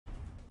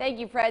Thank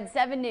you, Fred.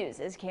 7 News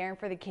is caring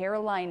for the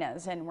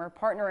Carolinas, and we're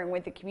partnering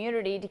with the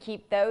community to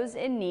keep those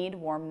in need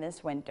warm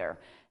this winter.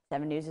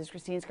 7 News'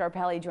 Christine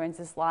Scarpelli joins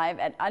us live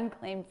at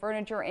Unclaimed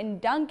Furniture in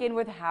Duncan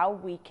with how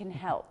we can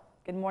help.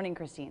 Good morning,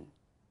 Christine.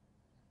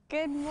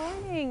 Good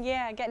morning.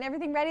 Yeah, getting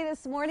everything ready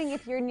this morning.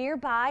 If you're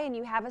nearby and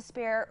you have a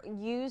spare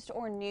used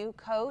or new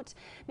coat,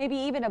 maybe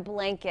even a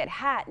blanket,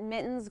 hat,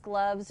 mittens,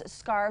 gloves,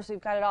 scarves, we've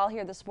got it all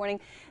here this morning.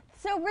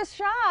 So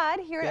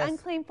Rashad here at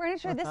Unclaimed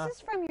Furniture, this is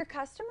from your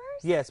customers?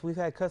 Yes, we've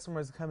had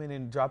customers coming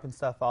in and dropping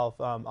stuff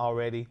off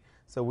already.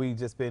 So we've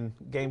just been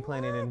game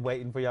planning and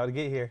waiting for y'all to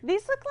get here.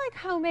 These look like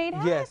homemade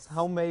hats. Yes,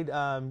 homemade.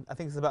 I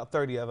think it's about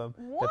 30 of them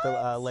that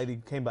the lady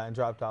came by and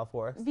dropped off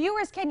for us.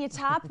 Viewers, can you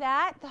top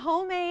that? The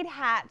homemade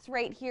hats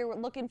right here. We're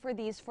looking for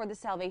these for the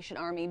Salvation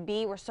Army.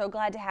 B, we're so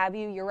glad to have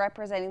you. You're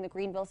representing the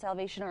Greenville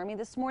Salvation Army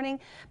this morning.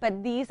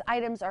 But these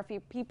items are for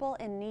people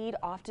in need,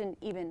 often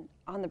even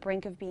on the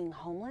brink of being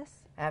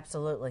homeless.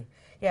 Absolutely.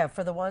 Yeah,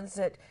 for the ones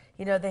that,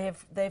 you know,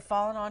 they've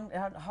fallen on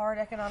hard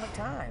economic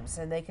times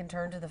and they can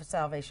turn to the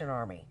Salvation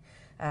Army.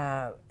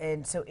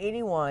 And so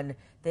anyone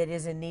that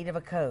is in need of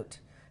a coat,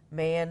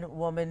 man,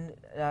 woman,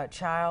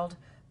 child,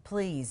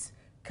 please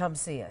come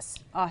see us.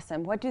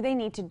 Awesome. What do they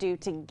need to do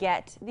to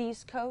get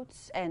these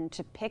coats and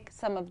to pick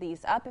some of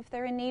these up if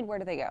they're in need? Where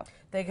do they go?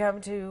 They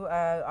come to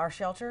our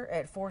shelter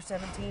at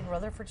 417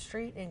 Rutherford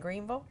Street in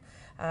Greenville,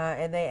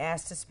 and they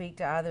ask to speak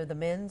to either the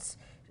men's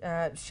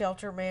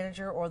shelter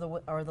manager or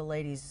the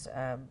ladies'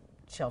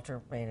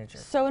 shelter manager.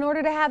 So in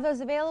order to have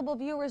those available,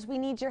 viewers, we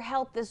need your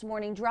help this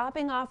morning.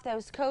 Dropping off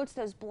those coats,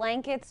 those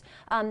blankets,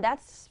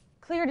 that's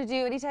clear to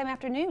do anytime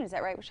afternoon. Is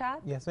that right,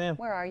 Rashad? Yes, ma'am.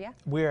 Where are you?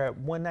 We're at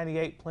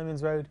 198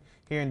 Plemons Road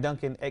here in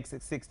Duncan,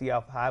 exit 60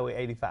 off Highway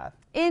 85.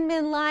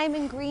 Inman,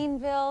 Lyman,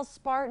 Greenville,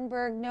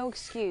 Spartanburg, no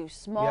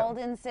excuse.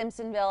 Malden,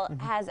 Simpsonville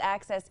has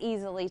access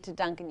easily to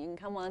Duncan. You can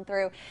come on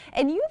through.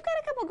 And you've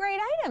got a couple great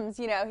items,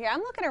 you know, here. I'm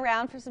looking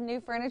around for some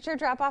new furniture.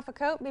 Drop off a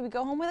coat, maybe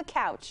go home with a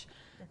couch.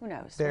 Who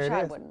knows? There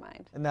Rashad it is. wouldn't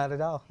mind. Not at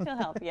all. He'll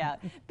help you out.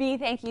 B,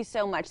 thank you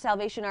so much.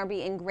 Salvation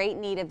Army in great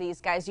need of these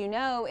guys. You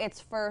know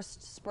it's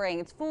first spring.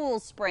 It's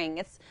Fool's Spring.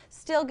 It's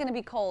still going to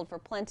be cold for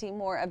plenty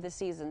more of the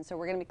season. So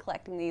we're going to be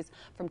collecting these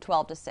from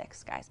 12 to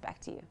 6. Guys, back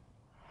to you.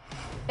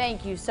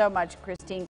 Thank you so much, Christine.